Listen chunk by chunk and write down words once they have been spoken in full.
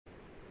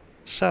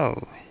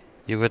So,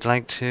 you would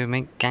like to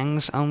make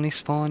gangs only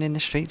spawn in the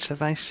streets of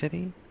Vice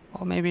City?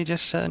 Or maybe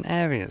just certain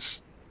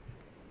areas?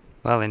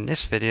 Well, in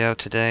this video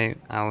today,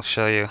 I will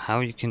show you how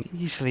you can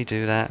easily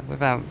do that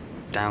without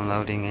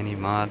downloading any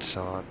mods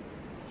or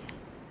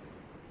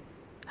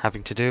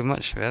having to do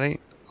much really.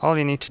 All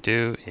you need to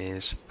do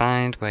is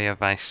find where your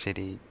Vice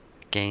City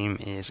game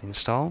is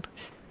installed,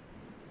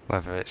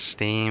 whether it's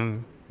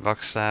Steam,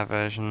 Rockstar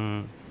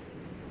version,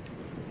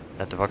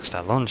 the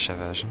Rockstar launcher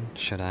version,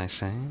 should I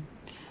say.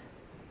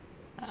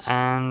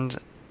 And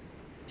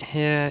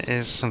here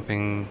is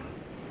something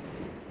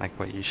like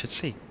what you should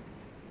see.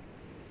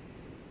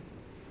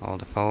 All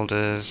the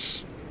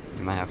folders,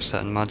 you might have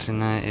certain mods in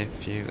there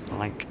if you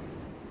like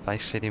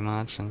Vice City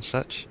mods and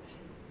such.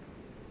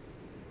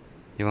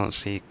 You won't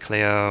see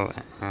Clio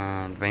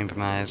and Rainbow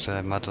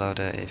Miser mod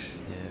loader if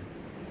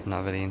you're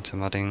not really into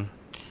modding.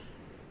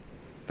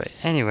 But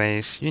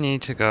anyways, you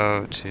need to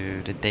go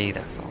to the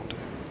data folder.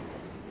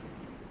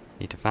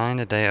 You need to find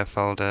the data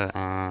folder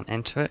and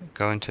enter it.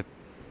 Go into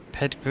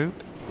pedgrp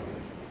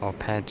or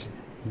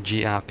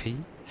pedgrp,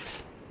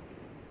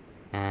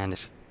 and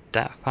it's a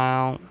dat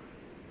file.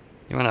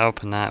 You want to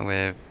open that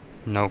with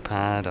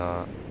Notepad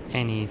or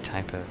any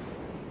type of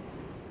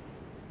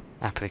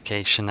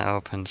application that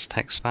opens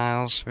text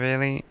files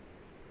really.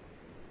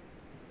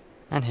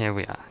 And here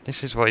we are.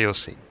 This is what you'll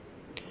see.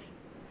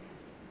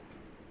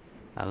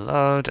 A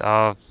load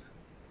of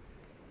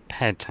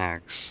ped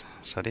tags.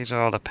 So these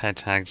are all the ped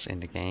tags in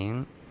the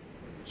game.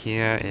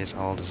 Here is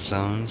all the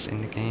zones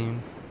in the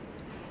game.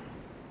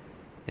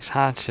 It's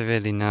hard to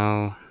really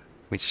know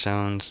which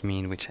zones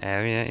mean which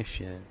area if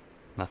you're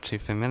not too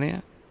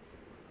familiar.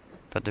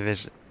 But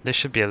there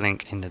should be a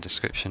link in the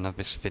description of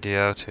this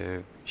video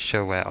to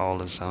show where all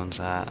the zones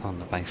are on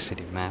the Vice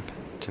City map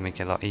to make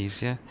it a lot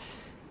easier.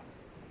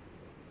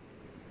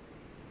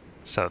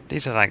 So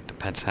these are like the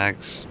ped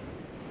tags.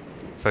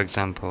 For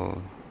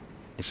example,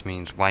 this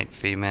means white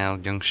female,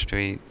 Young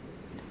Street.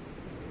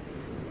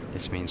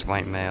 This means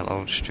white male,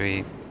 Old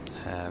Street.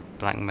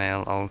 Black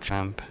male, Old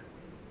Tramp.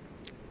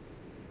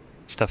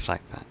 Stuff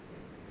like that.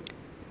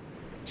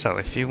 So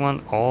if you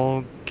want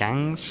all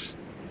gangs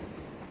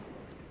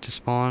to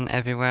spawn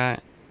everywhere,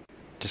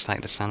 just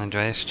like the San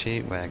Andreas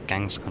cheat where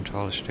gangs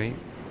control the street,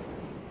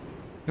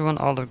 we want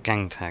all the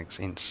gang tags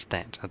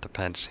instead of the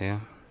peds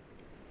here.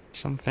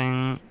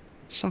 Something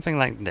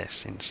like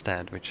this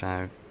instead, which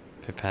I've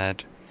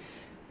prepared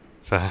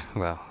for,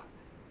 well,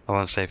 I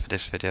won't say for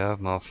this video,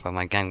 more for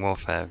my gang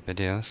warfare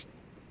videos.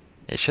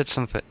 It should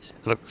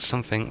look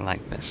something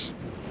like this.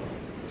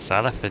 So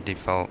I left the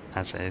default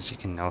as it is. You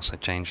can also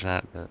change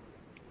that, but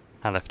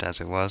I left it as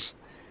it was.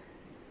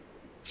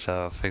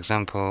 So for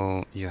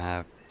example, you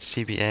have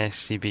CBA,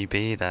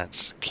 CBB,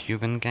 that's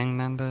Cuban gang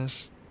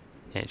members.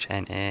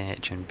 HNA,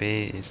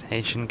 HNB is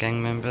Haitian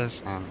gang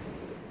members, and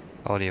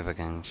all the other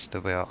gangs. They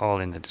are all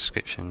in the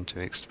description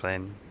to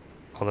explain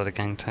all of the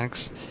gang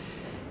tags.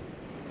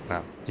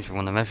 Well, if you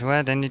want them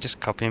everywhere, then you just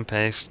copy and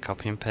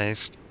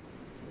paste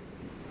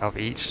of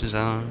each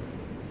zone.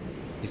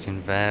 You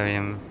can vary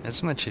them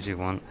as much as you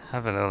want,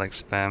 have a little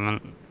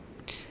experiment.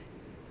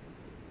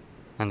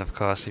 And of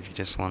course, if you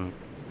just want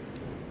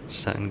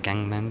certain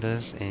gang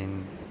members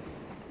in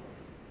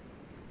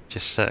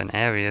just certain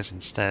areas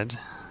instead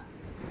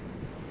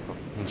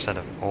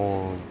of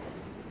all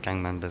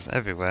gang members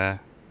everywhere,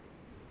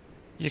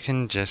 you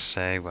can just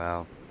say,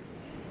 well,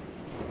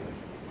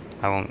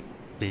 I want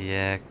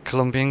the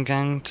Colombian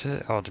gang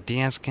or the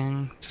Diaz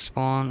gang to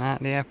spawn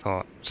at the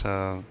airport.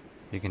 So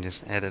you can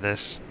just edit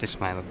this. This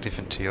might look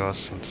different to yours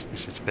since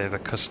this is a bit of a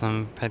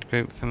custom ped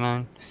group for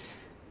mine.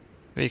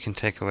 But you can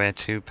take away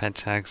 2 ped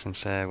tags and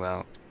say,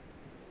 well,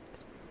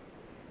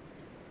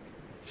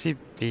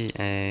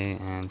 CBA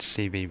and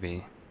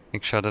CBB.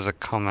 Make sure there's a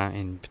comma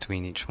in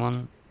between each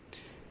one.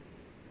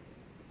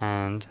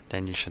 And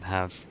then you should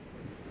have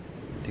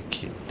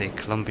the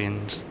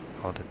Colombians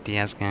or the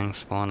Diaz gang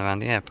spawn around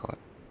the airport.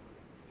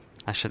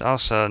 I should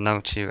also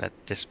note to you at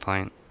this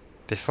point,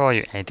 before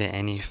you edit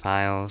any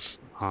files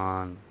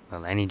on,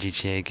 well, any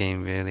GTA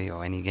game really,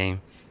 or any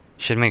game,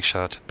 you should make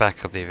sure to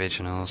back up the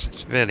originals.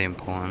 It's really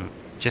important,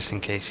 just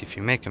in case if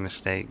you make a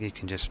mistake, you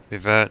can just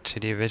revert to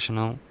the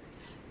original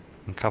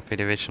and copy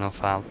the original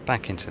file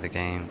back into the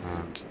game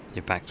and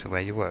you're back to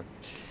where you were.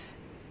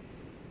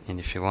 And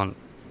if you want,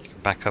 you can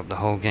back up the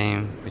whole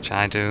game, which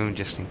I do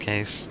just in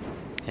case.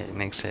 It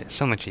makes it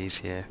so much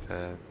easier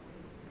for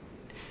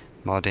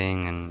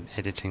modding and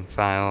editing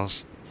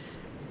files.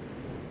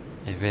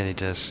 It really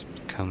does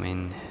come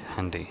in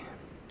handy.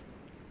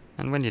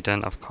 And when you're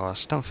done, of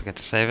course, don't forget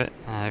to save it.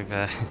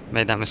 I've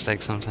made that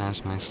mistake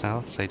sometimes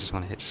myself, so you just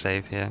want to hit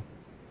save here.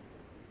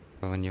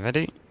 But when you're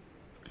ready,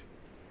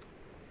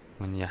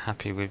 when you're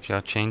happy with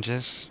your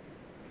changes,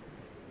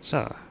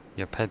 so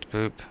your ped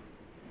group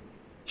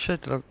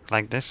should look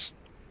like this.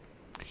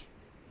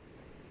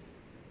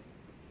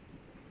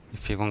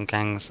 If you want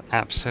gangs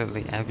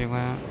absolutely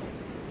everywhere,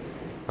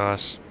 of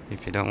course,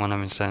 if you don't want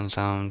them in certain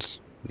zones,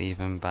 leave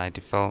them by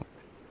default.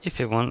 If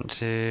you want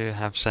to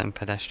have certain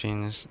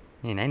pedestrians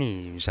in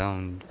any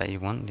zone that you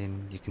want,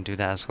 then you can do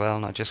that as well,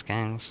 not just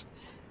gangs,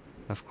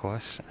 of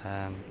course.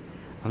 I'm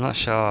not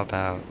sure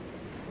about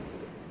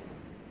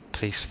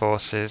police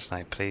forces,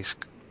 like police,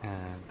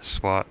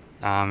 SWAT,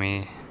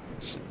 army,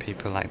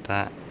 people like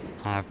that.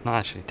 I've not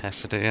actually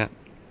tested it yet.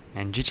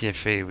 And GTA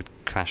 3 would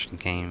crash the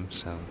game,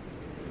 so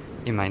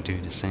you might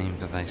do the same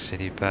for Vice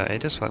City, but it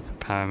does work for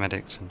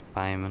paramedics and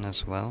firemen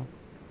as well.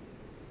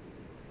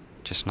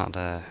 Just not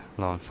the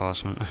law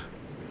enforcement.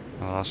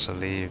 I'll also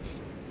leave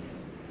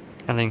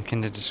a link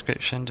in the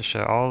description to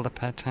show all the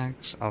pet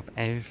tags of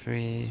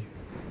every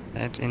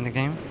pet in the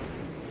game,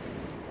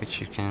 which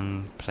you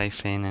can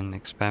place in and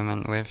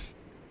experiment with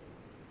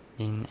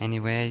in any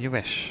way you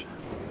wish.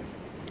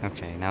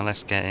 Okay, now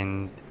let's get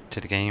into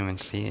the game and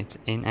see it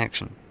in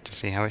action to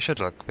see how it should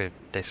look with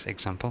this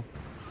example.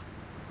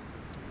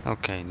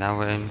 Okay, now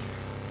we're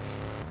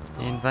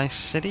in Vice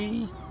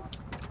City.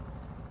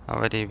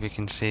 Already we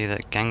can see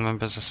that gang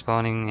members are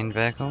spawning in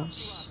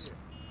vehicles.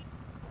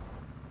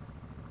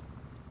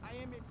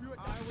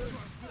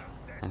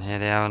 And here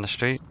they are on the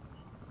street.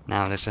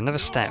 Now there's another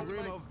step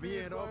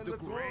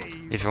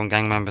if you want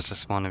gang members to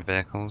spawn in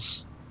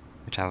vehicles,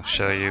 which I'll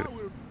show you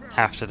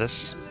after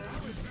this.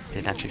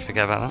 Didn't actually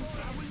forget about that.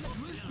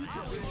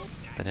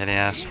 But here they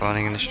are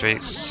spawning in the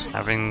streets,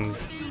 having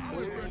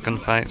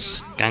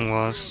gunfights, gang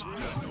wars.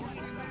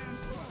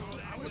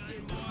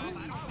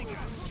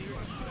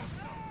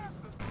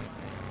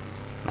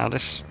 Now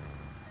this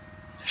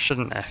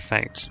shouldn't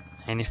affect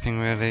anything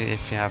really.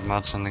 If you have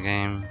mods on the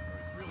game,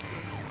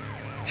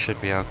 it should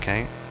be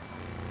okay.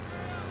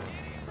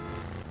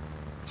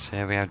 So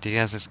here we have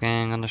Diaz's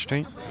gang on the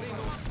street.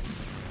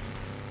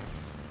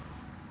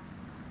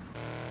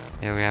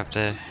 Here we have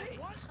the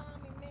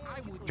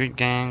Street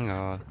Gang,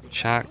 or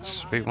Sharks,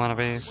 Street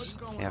Wannabes.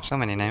 They have so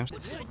many names.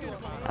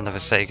 And the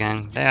Vercetti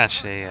Gang. They're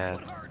actually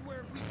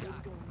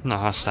not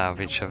hostile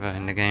with each other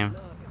in the game,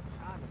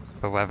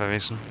 for whatever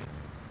reason.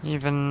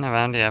 Even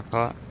around the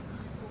airport,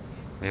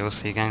 we will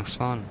see gangs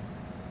spawn.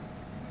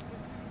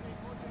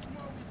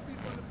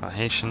 Got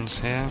Haitians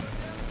here.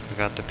 We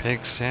got the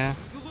pigs here.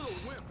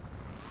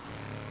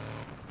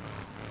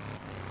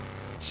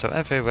 So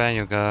everywhere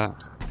you go,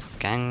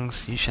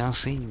 gangs you shall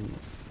see.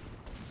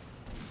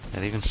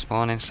 They'll even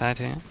spawn inside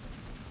here.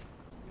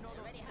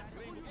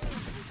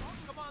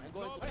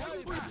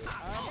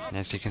 And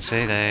as you can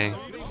see, they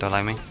don't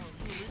like me,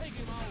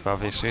 for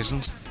obvious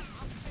reasons.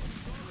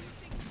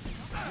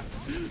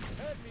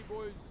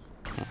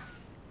 Yeah.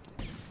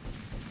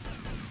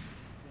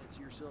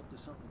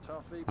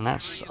 And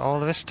that's all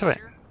there is to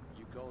it.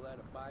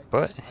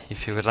 But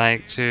if you would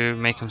like to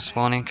make them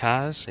spawn in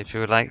cars, if you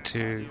would like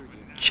to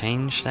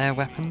change their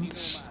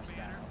weapons,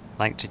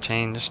 like to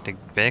change the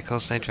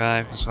vehicles they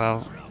drive as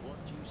well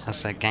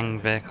as their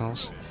gang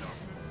vehicles,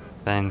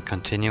 then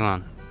continue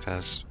on,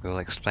 because we'll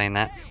explain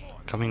that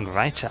coming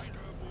right up.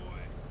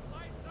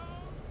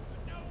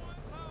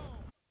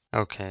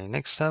 Okay,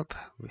 next up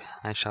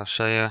I shall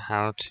show you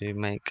how to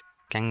make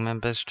gang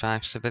members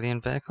drive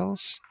civilian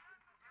vehicles.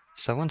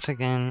 So once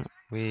again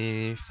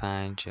we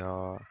find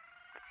your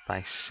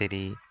Vice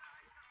City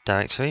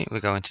directory. We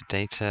go into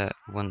data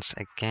once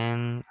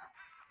again.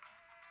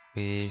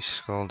 We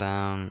scroll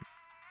down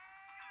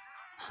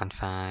and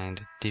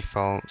find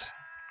default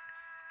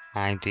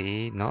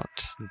IDE, not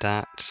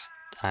 .dat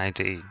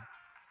IDE.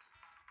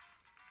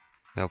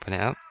 We open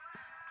it up.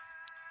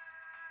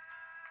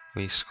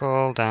 We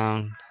scroll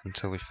down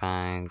until we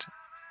find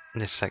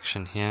this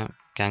section here,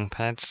 gang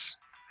peds.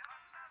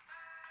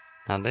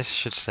 Now this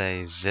should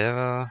say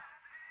 0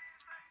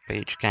 for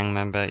each gang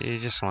member. You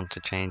just want to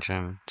change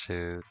them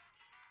to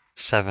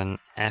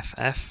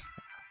 7FF,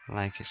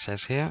 like it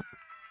says here.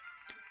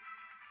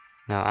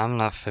 Now I'm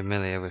not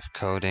familiar with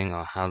coding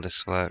or how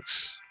this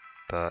works,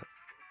 but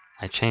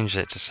I changed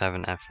it to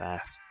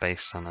 7FF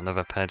based on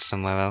another ped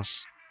somewhere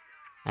else,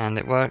 and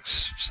it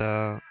works,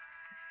 so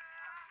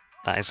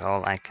that is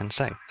all I can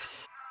say.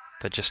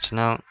 But just to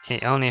note,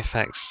 it only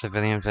affects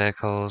civilian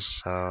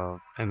vehicles, so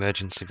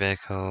emergency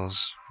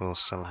vehicles will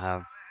still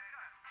have,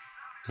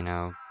 you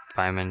know,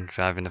 firemen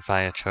driving the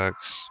fire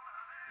trucks,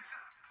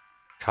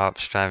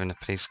 cops driving the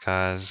police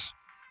cars,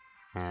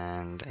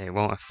 and it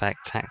won't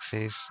affect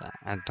taxis,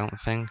 I don't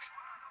think.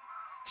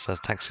 So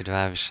taxi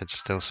drivers should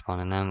still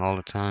spawn in them all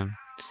the time,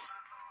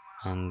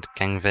 and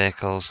gang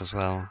vehicles as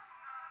well.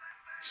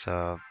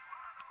 So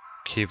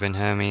Cuban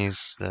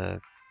Hermes,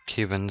 the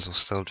Cubans will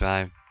still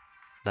drive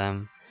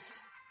them,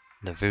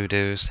 the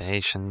Voodoos, the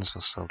Haitians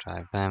will still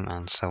drive them,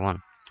 and so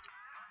on.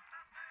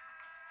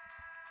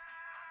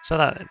 So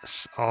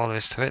that's all there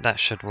is to it. That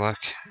should work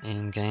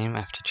in game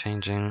after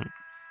changing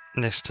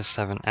this to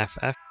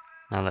 7FF.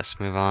 Now let's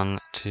move on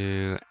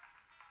to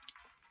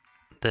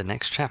the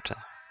next chapter.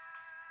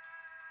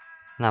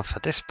 Now for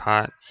this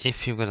part,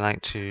 if you would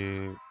like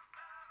to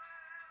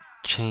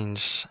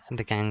change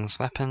the gang's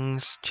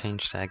weapons,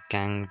 change their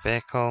gang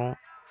vehicle,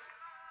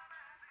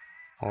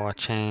 or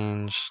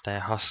change their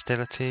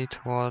hostility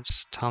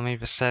towards Tommy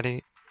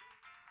Vercetti,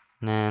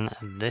 then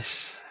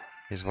this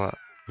is what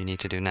you need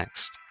to do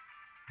next.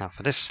 Now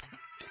for this,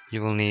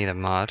 you will need a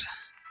mod,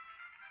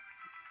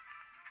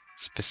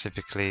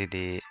 specifically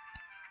the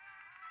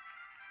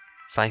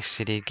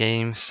Vercetti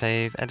game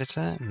save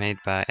editor made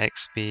by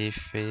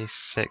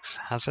XB36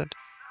 Hazard.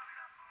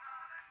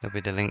 There'll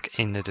be the link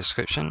in the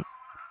description.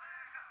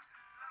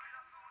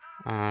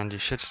 And you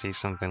should see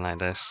something like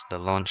this, the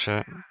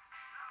launcher.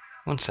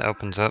 Once it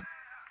opens up,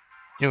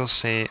 you'll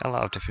see a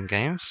lot of different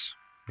games,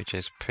 which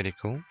is pretty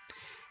cool.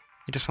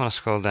 You just want to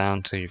scroll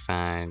down till you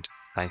find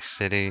Vice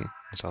City.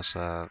 There's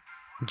also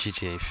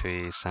GTA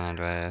 3, San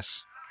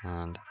Andreas,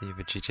 and the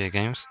other GTA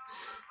games.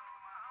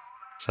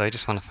 So you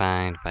just want to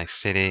find Vice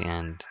City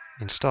and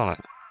install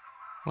it.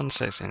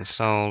 Once it's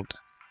installed,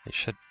 it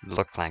should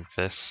look like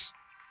this.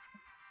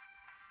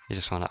 You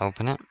just want to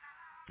open it.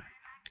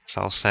 It's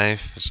all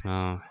safe. There's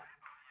no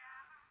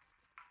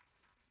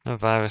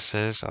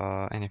viruses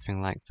or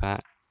anything like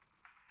that.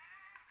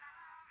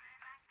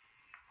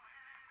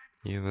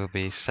 You will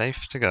be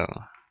safe to go.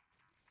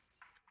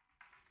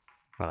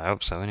 Well, I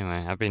hope so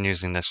anyway. I've been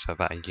using this for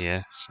about a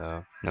year,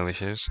 so no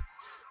issues.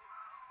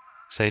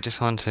 So you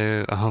just want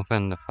to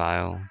open the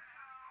file.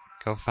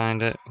 Go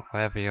find it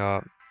wherever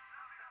your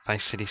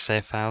Vice City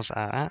save files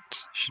are at.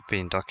 Should be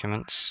in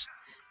Documents.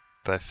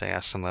 But if they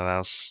are somewhere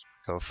else,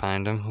 go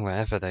find them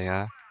wherever they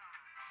are.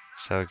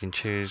 So you can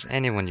choose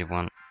any one you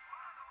want.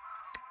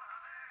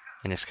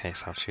 In this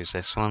case, I'll choose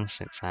this one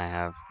since I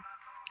have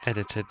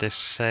edited this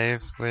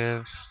save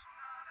with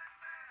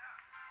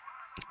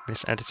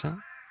this editor.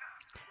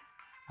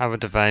 I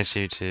would advise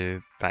you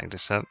to back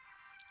this up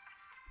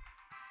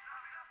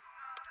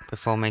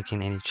before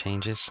making any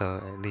changes, so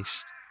at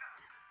least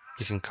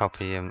you can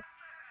copy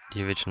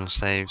the original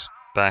saves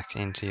back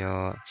into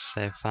your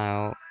save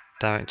file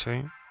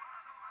directory.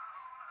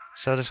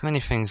 So there's many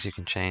things you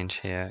can change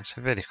here. It's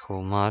a really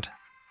cool mod.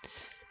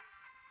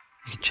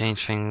 You can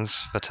change things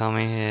for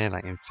Tommy here,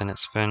 like infinite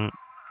sprint,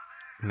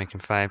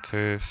 making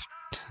fireproof,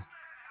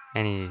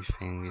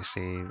 anything you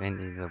see, any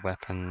of the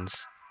weapons.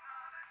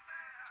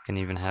 You can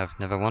even have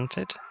never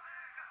wanted.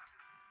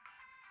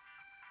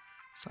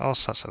 So all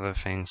sorts of other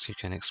things you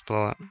can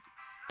explore.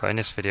 But in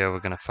this video we're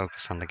going to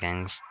focus on the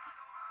gangs.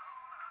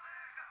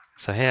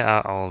 So here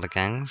are all the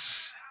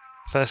gangs.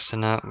 First to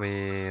note,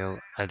 we'll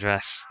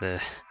address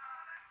the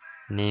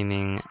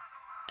naming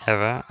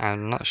error.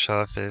 I'm not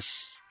sure if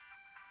this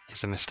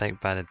is a mistake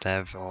by the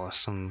dev or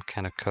some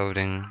kind of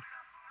coding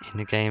in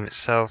the game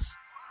itself.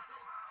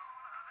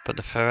 But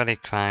the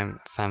Vercetti crime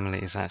family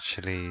is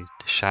actually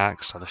the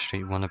Sharks or the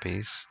Street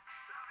Wannabes.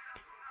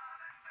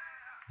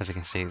 As you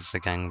can see, it's the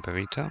gang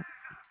Burrito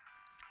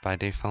by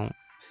default.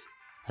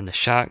 And the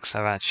Sharks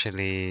are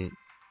actually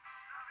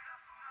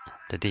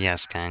the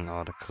Diaz gang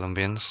or the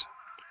Colombians.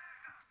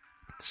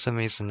 For some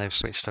reason they've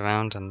switched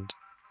around and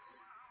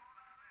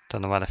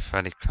don't know why the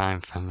Vercetti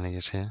crime family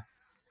is here.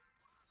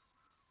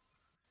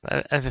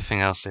 But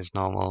everything else is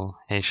normal.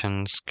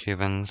 Haitians,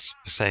 Cubans,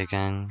 Vercetti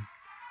Gang,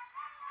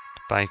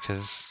 the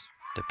bikers,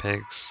 the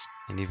pigs,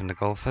 and even the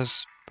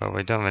golfers. But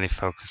we don't really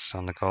focus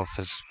on the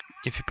golfers.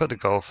 If you put the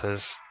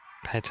golfers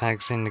pet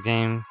tags in the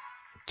game,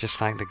 just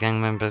like the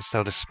gang members,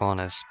 they'll just spawn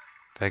as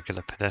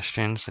regular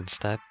pedestrians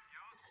instead.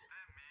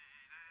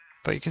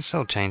 But you can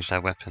still change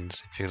their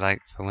weapons if you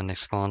like for when they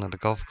spawn at the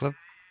golf club.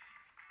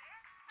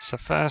 So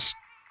first,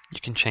 you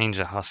can change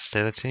the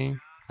hostility.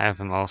 I have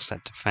them all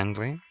set to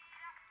friendly,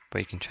 but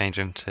you can change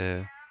them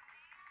to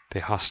be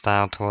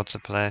hostile towards the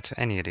player to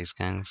any of these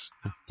gangs,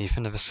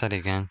 even the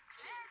Vercetti gang.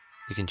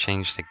 You can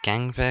change the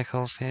gang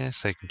vehicles here,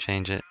 so you can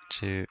change it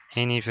to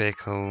any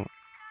vehicle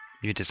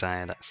you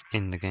desire that's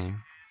in the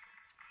game.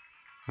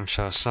 I'm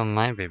sure some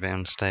might be a bit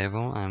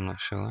unstable, I'm not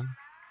sure.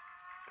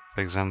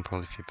 For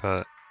example, if you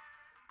put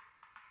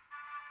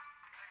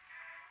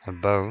a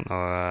boat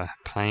or a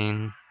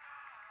plane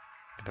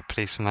with a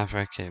police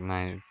maverick, it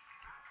might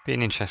be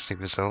an interesting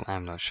result,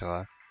 I'm not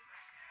sure.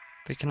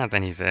 But you can have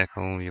any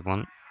vehicle you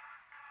want.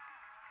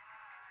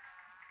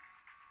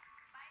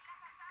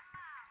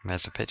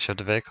 There's a picture of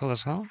the vehicle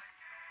as well,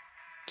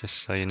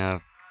 just so you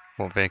know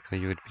what vehicle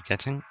you would be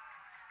getting.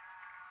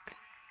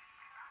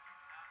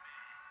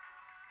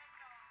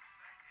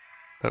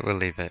 But we'll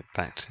leave it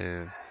back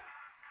to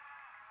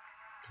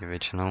the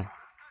original.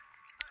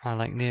 I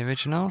like the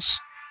originals.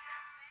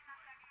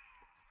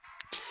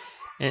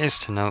 It is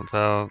to note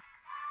though,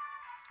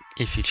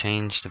 if you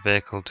change the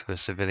vehicle to a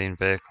civilian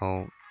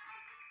vehicle,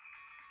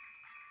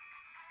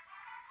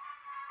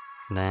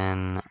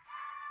 then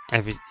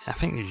I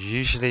think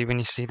usually when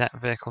you see that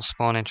vehicle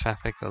spawn in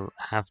traffic, it'll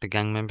have the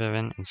gang member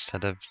in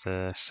instead of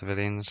the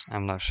civilians.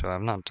 I'm not sure,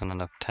 I've not done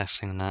enough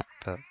testing on that,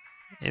 but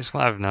it's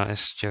what I've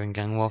noticed during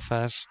gang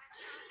warfares.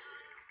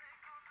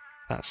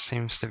 That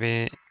seems to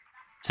be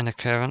an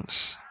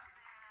occurrence.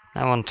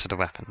 Now on to the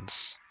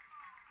weapons.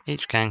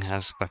 Each gang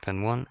has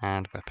weapon 1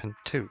 and weapon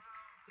 2.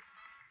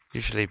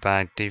 Usually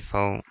by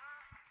default,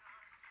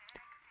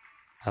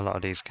 a lot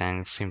of these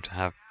gangs seem to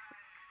have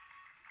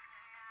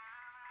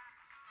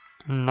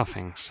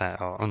nothing set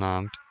or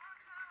unarmed.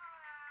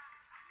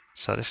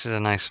 So this is a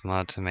nice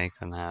mod to make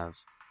them have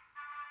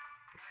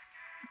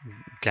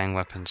gang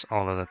weapons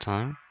all of the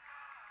time.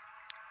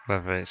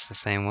 whether it's the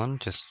same one,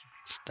 just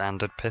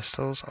standard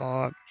pistols,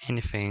 or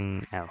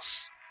anything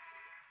else.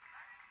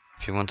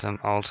 If you want them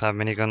all to have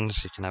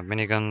miniguns, you can have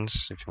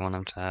miniguns. If you want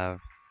them to have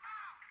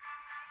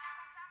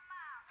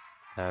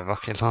a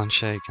rocket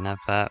launcher, you can have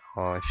that.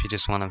 Or if you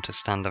just want them to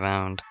stand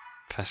around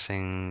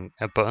pressing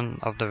a button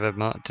of the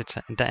remote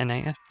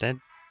detonator,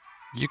 then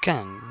you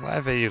can,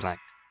 whatever you like.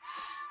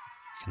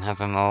 You can have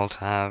them all to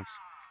have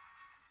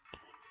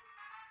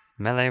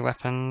melee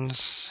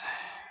weapons,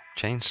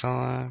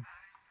 chainsaw,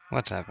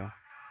 whatever.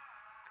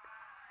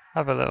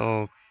 Have a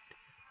little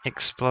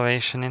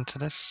exploration into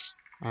this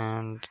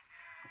and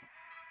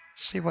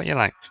see what you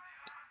like.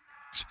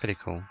 It's pretty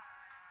cool.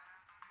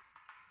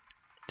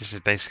 This is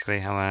basically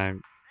how I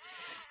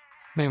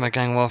make my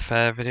gang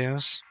warfare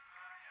videos.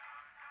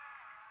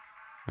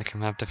 Make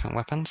them have different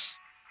weapons.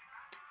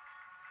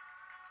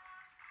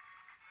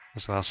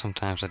 As well,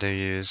 sometimes I do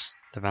use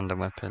the random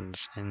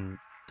weapons in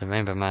the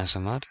Rainbow Miser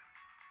mod.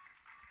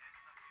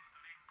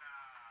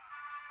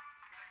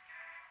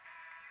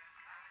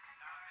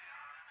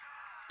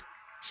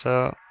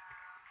 So,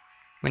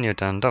 when you're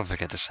done, don't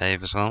forget to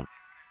save as well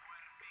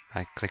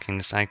by clicking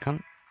this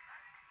icon.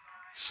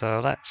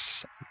 So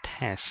let's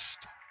test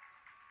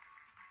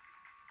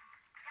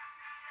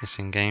this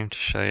in game to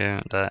show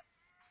you that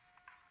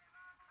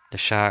the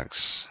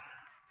sharks,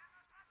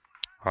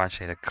 or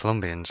actually the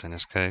Colombians in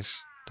this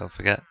case, don't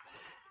forget,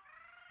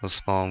 will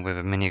spawn with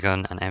a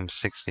minigun and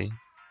M60.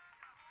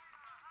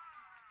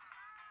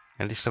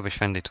 At least they'll be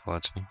friendly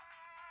towards me.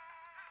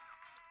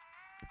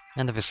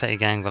 And the Vercetti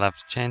Gang will have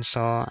the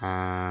chainsaw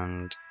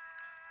and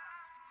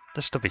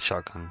the stubby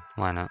shotgun.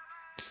 Why not?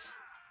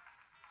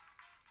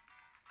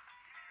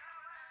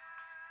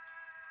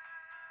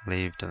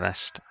 Leave the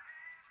rest.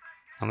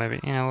 Or maybe,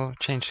 you know, we'll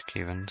change the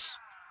Cubans.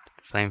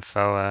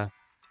 Flamethrower.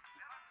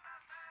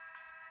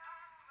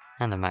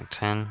 And the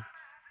MAC-10.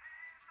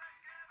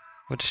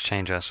 We'll just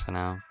change us for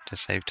now to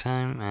save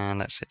time, and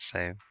let's hit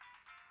save.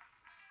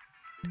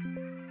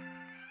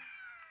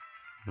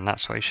 And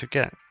that's what you should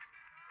get.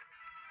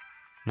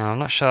 Now I'm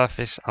not sure if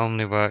this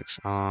only works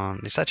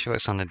on... This actually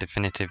works on the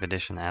definitive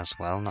edition as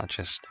well, not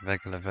just the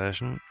regular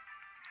version.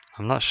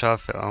 I'm not sure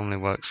if it only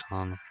works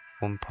on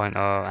 1.0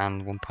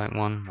 and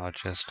 1.1 or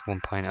just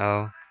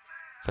 1.0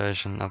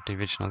 version of the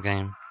original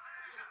game.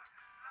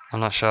 I'm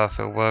not sure if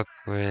it'll work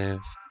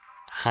with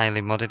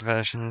highly modded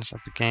versions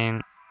of the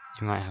game.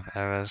 You might have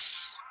errors,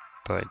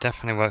 but it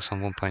definitely works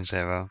on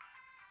 1.0,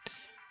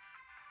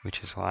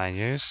 which is what I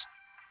use.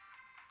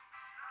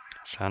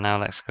 So now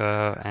let's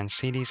go and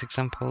see these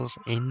examples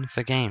in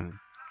the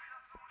game.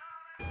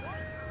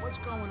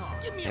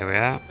 Here we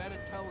are.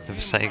 The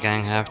Vercetti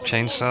Gang have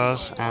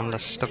chainsaws and a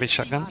stubby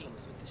shotgun.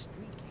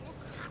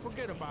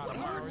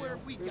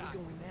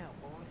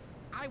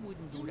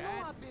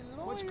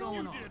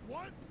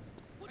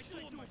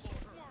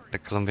 The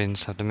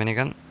Colombians have the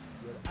minigun.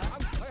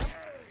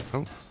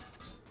 Oh.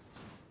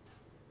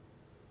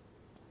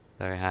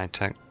 Very high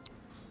tech.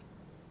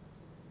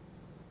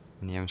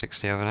 And the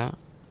M60 over there.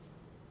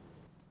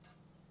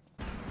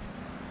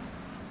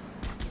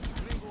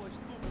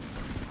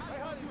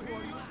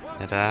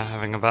 They're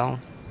having a battle.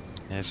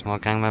 There's more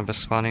gang members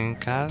spawning in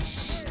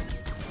cars.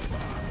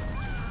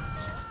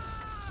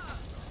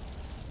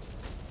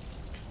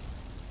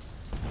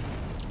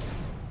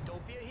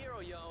 Don't be a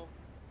hero, yo.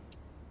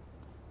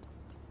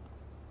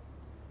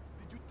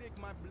 Did you take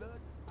my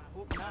blood? I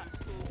hope not.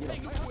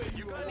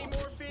 You got any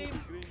morphine?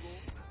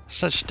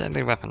 Such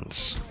deadly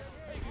weapons.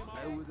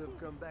 I would have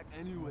come back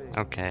anyway.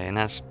 Okay, and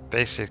that's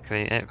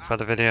basically it for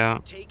the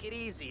video. Take it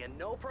easy and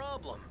no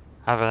problem.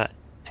 Have a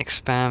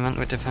experiment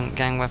with different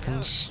gang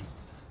weapons.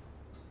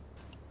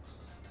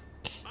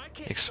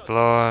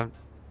 Explore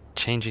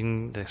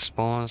changing the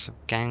spawns of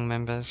gang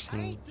members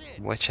in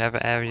whichever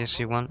areas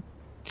you want.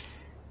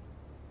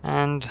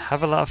 And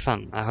have a lot of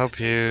fun. I hope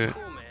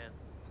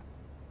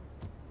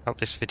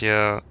this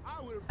video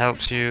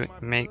helps you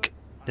make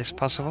this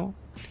possible,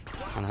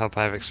 and I hope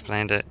I've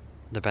explained it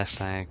the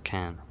best I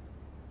can.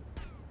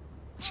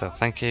 So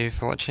thank you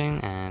for watching,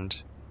 and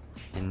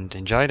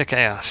enjoy the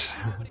chaos.